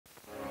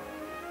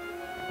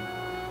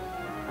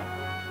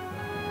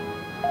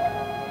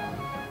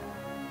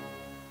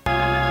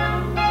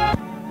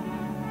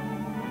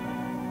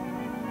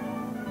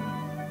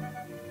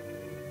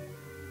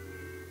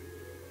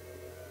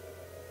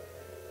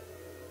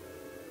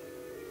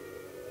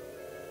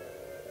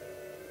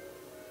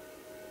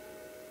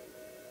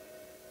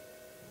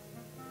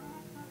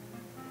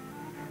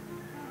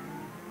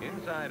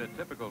Inside a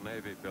typical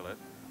Navy billet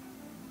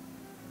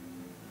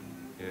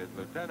is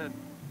Lieutenant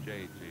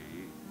J.T.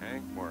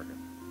 Hank Morgan.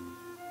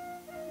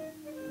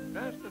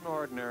 Just an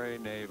ordinary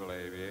naval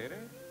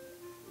aviator,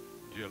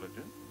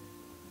 diligent,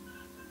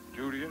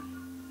 studious,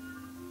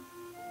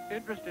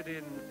 interested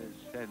in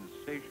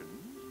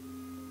sensations,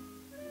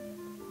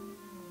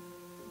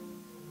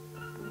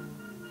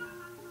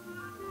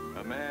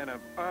 a man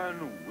of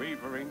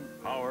unwavering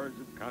powers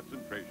of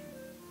concentration.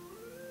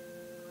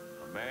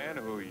 A man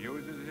who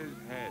uses his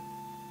head.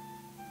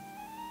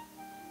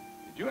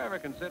 Did you ever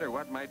consider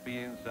what might be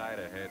inside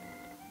a head?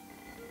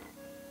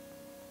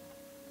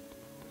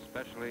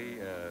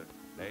 Especially a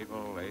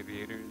naval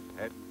aviator's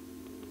head?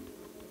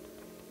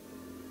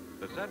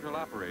 The central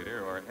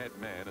operator, or head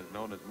man, is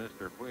known as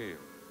Mr. Wheel.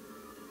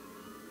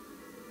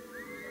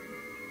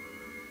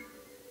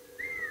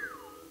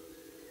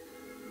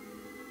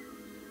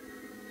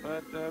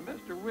 But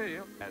Mr.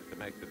 Wheel has to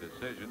make the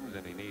decisions,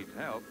 and he needs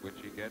help, which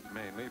he gets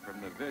mainly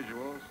from the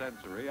visual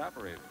sensory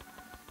operator,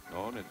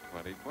 known as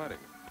 2020.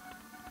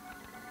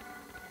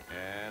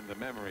 And the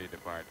memory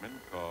department,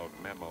 called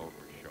Memo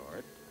for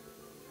short.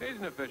 He's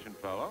an efficient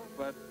fellow,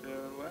 but,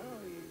 well,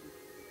 he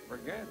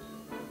forgets.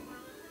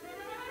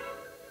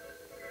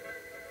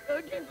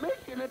 Urgent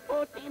mission at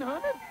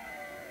 1400.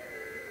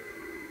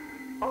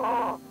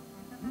 Oh!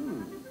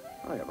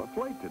 I have a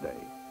flight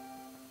today.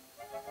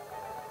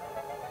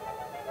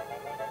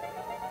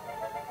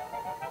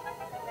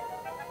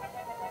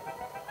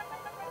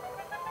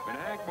 When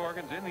Hank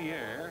Morgan's in the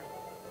air,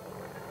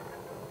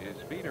 his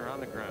feet are on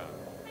the ground,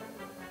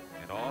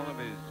 and all of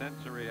his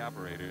sensory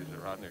operators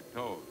are on their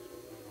toes.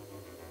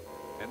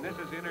 And this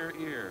is inner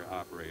ear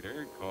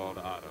operator called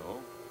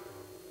Otto,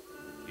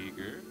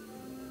 eager,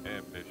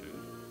 ambitious,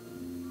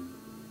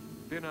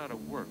 been out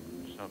of work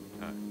for some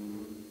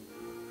time,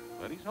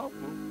 but he's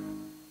hopeful.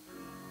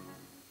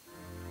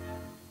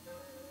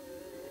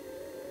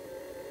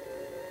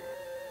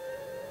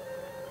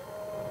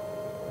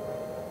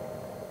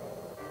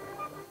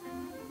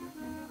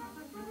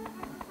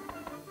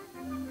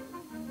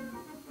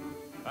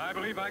 I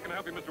believe I can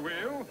help you, Mr.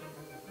 Wheel.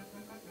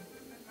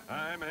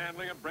 I'm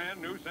handling a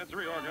brand new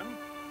sensory organ.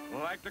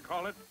 Like to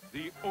call it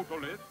the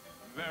otolith.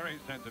 Very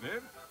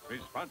sensitive,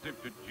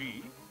 responsive to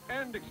G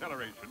and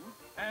acceleration,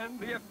 and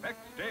the effect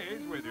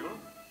stays with you.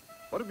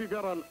 What have you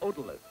got on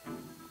otolith?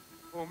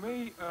 Oh,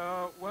 me?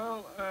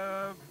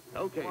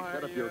 Okay, why,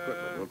 set up your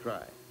equipment. We'll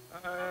try.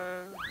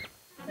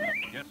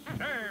 Yes,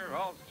 sir.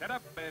 All set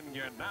up, and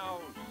you're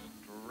now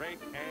straight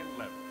and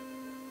level.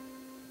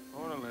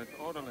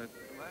 Otolith.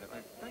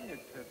 My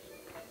fingertips.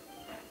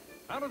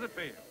 How does it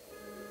feel?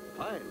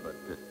 Fine, but...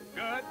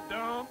 Good.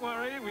 Don't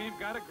worry. We've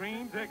got a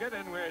green ticket,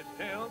 and we're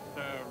still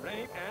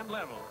straight and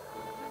level.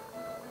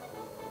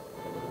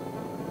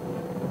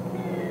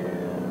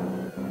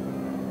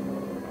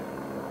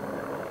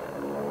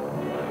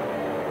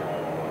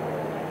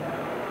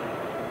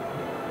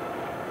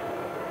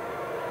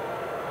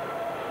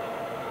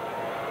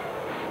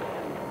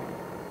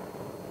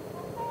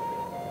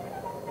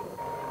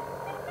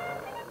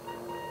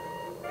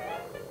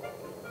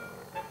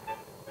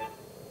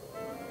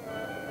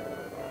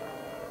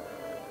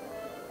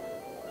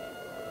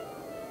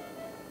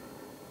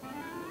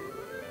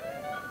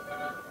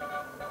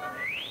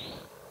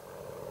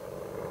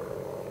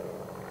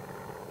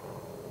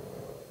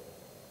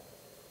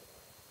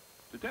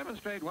 To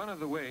demonstrate one of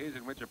the ways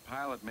in which a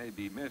pilot may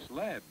be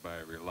misled by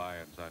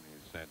reliance on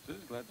his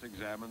senses, let's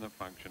examine the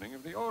functioning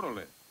of the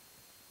otolith,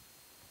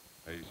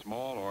 a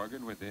small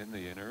organ within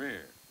the inner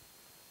ear.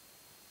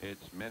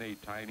 Its many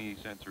tiny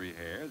sensory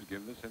hairs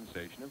give the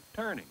sensation of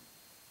turning.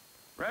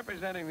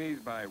 Representing these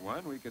by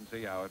one, we can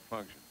see how it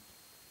functions.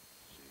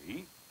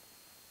 See?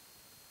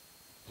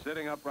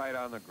 Sitting upright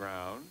on the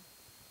ground,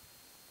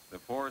 the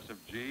force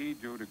of G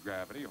due to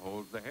gravity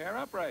holds the hair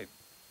upright.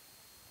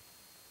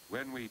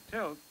 When we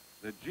tilt,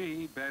 the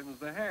G bends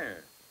the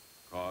hair,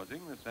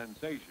 causing the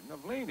sensation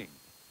of leaning.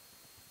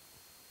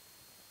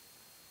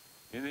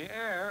 In the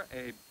air,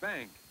 a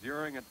bank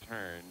during a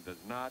turn does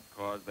not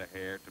cause the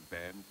hair to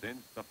bend,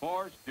 since the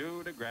force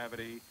due to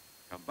gravity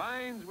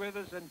combines with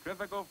the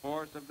centrifugal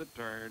force of the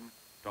turn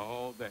to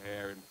hold the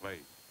hair in place.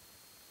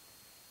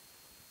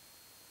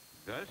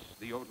 Thus,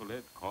 the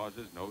otolith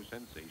causes no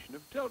sensation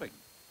of tilting.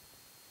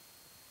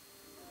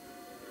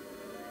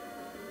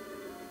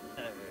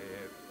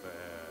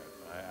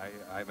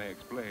 I may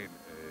explain.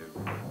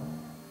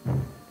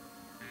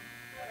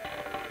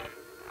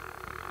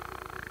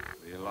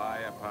 Rely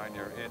upon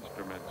your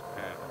instrument's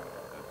pattern,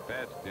 the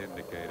best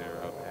indicator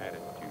of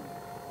attitude.